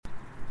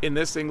In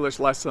this English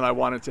lesson, I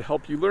wanted to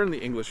help you learn the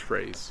English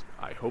phrase,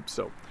 I hope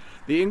so.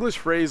 The English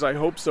phrase, I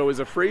hope so, is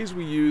a phrase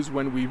we use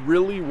when we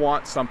really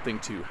want something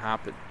to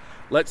happen.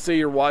 Let's say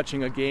you're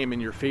watching a game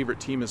and your favorite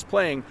team is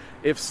playing.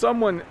 If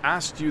someone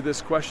asked you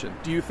this question,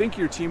 do you think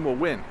your team will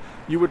win?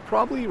 You would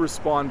probably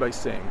respond by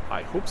saying,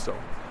 I hope so.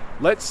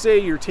 Let's say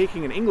you're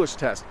taking an English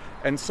test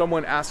and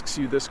someone asks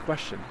you this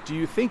question, do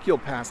you think you'll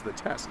pass the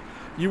test?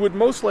 You would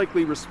most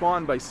likely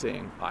respond by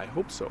saying, I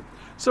hope so.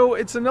 So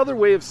it's another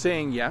way of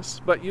saying yes,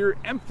 but you're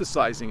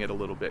emphasizing it a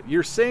little bit.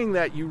 You're saying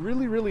that you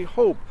really, really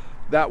hope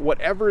that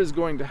whatever is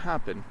going to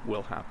happen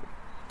will happen.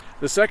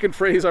 The second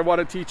phrase I want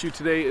to teach you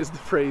today is the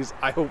phrase,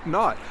 I hope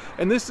not.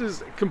 And this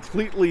is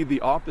completely the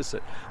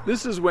opposite.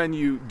 This is when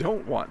you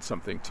don't want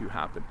something to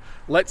happen.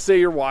 Let's say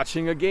you're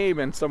watching a game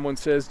and someone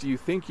says, do you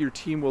think your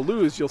team will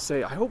lose? You'll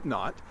say, I hope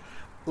not.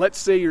 Let's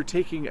say you're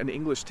taking an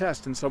English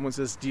test and someone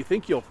says, do you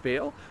think you'll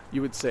fail?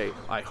 You would say,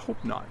 I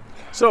hope not.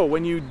 So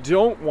when you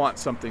don't want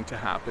something to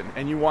happen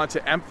and you want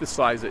to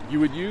emphasize it, you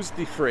would use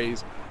the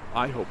phrase,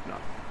 I hope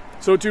not.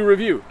 So to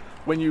review,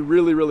 when you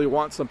really, really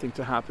want something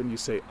to happen, you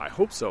say, I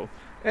hope so.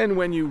 And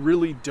when you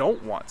really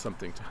don't want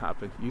something to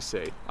happen, you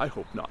say, I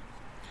hope not.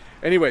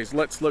 Anyways,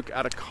 let's look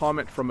at a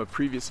comment from a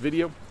previous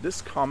video.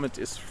 This comment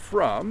is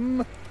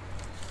from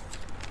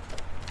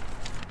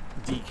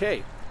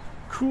DK.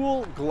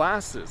 Cool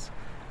glasses.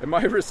 And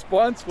my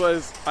response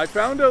was, I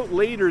found out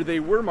later they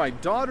were my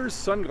daughter's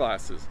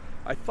sunglasses.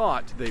 I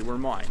thought they were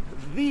mine.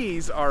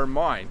 These are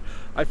mine.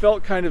 I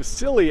felt kind of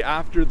silly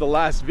after the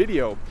last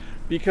video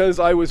because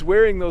I was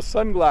wearing those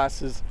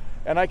sunglasses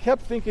and I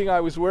kept thinking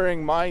I was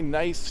wearing my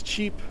nice,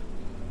 cheap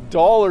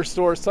dollar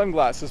store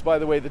sunglasses. By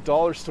the way, the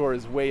dollar store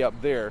is way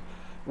up there,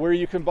 where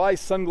you can buy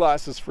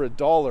sunglasses for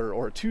 $1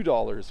 or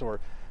 $2 or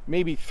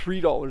maybe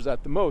 $3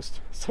 at the most.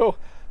 So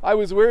I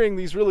was wearing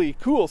these really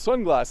cool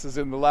sunglasses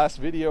in the last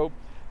video,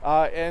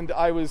 and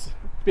I was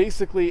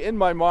basically in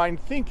my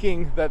mind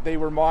thinking that they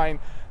were mine,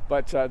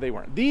 but they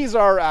weren't. These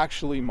are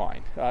actually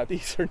mine.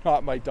 These are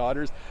not my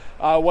daughter's.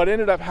 What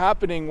ended up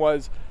happening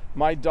was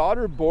my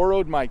daughter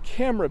borrowed my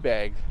camera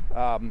bag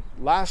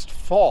last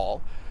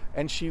fall,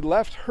 and she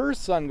left her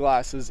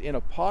sunglasses in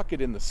a pocket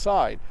in the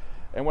side.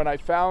 And when I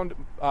found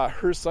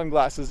her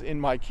sunglasses in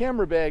my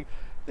camera bag,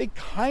 they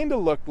kind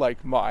of looked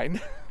like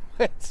mine.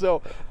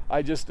 So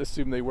I just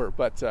assumed they were,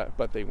 but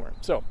they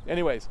weren't. So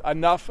anyways,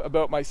 enough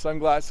about my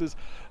sunglasses.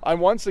 I'm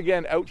once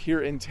again out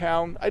here in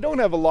town. I don't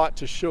have a lot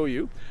to show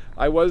you.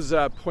 I was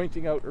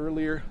pointing out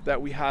earlier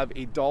that we have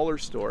a dollar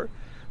store.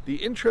 The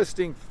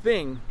interesting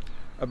thing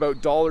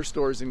about dollar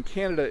stores in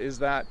Canada is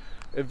that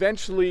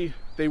eventually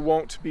they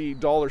won't be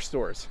dollar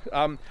stores.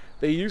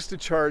 They used to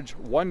charge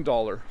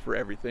 $1 for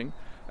everything,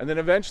 and then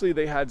eventually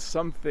they had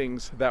some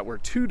things that were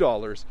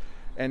 $2,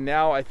 and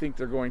now I think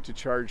they're going to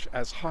charge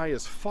as high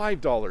as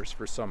 $5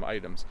 for some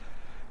items.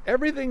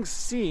 Everything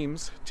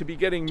seems to be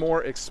getting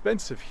more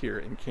expensive here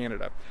in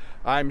Canada.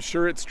 I'm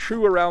sure it's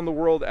true around the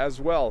world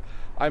as well.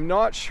 I'm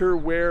not sure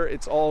where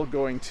it's all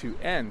going to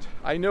end.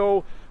 I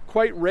know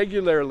quite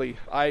regularly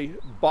I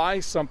buy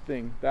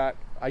something that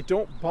I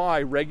don't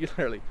buy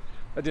regularly.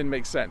 That didn't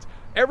make sense.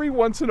 Every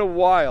once in a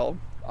while,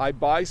 I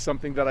buy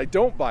something that I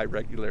don't buy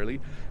regularly,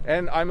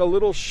 and I'm a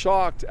little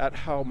shocked at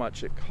how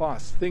much it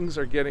costs. Things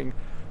are getting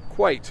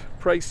quite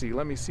pricey.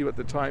 Let me see what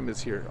the time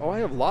is here. Oh, I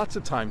have lots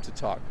of time to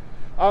talk.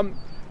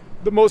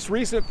 The most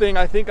recent thing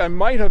I think I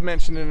might have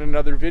mentioned in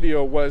another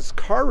video was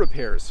car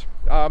repairs.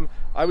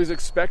 I was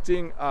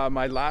expecting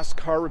my last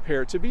car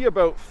repair to be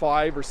about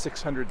 $500 or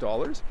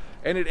 $600,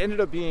 and it ended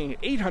up being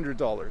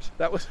 $800.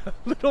 That was a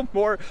little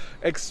more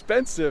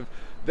expensive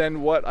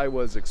than what I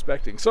was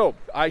expecting. So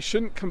I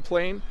shouldn't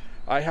complain.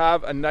 I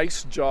have a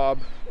nice job,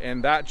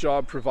 and that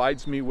job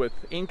provides me with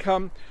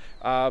income,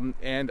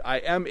 and I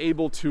am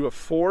able to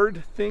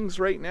afford things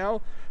right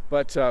now.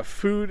 But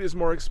food is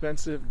more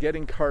expensive,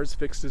 getting cars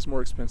fixed is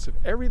more expensive.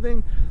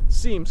 Everything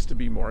seems to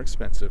be more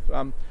expensive,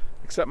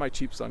 except my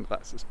cheap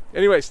sunglasses.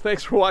 Anyways,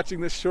 thanks for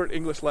watching this short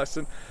English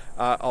lesson.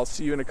 I'll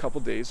see you in a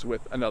couple days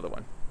with another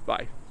one.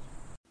 Bye.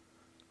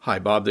 Hi,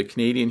 Bob the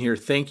Canadian here.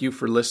 Thank you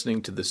for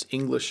listening to this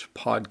English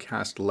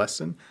podcast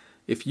lesson.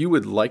 If you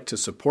would like to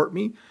support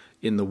me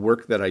in the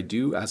work that I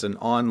do as an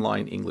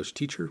online English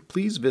teacher,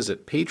 please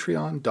visit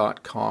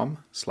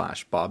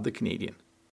patreon.com/BobTheCanadian.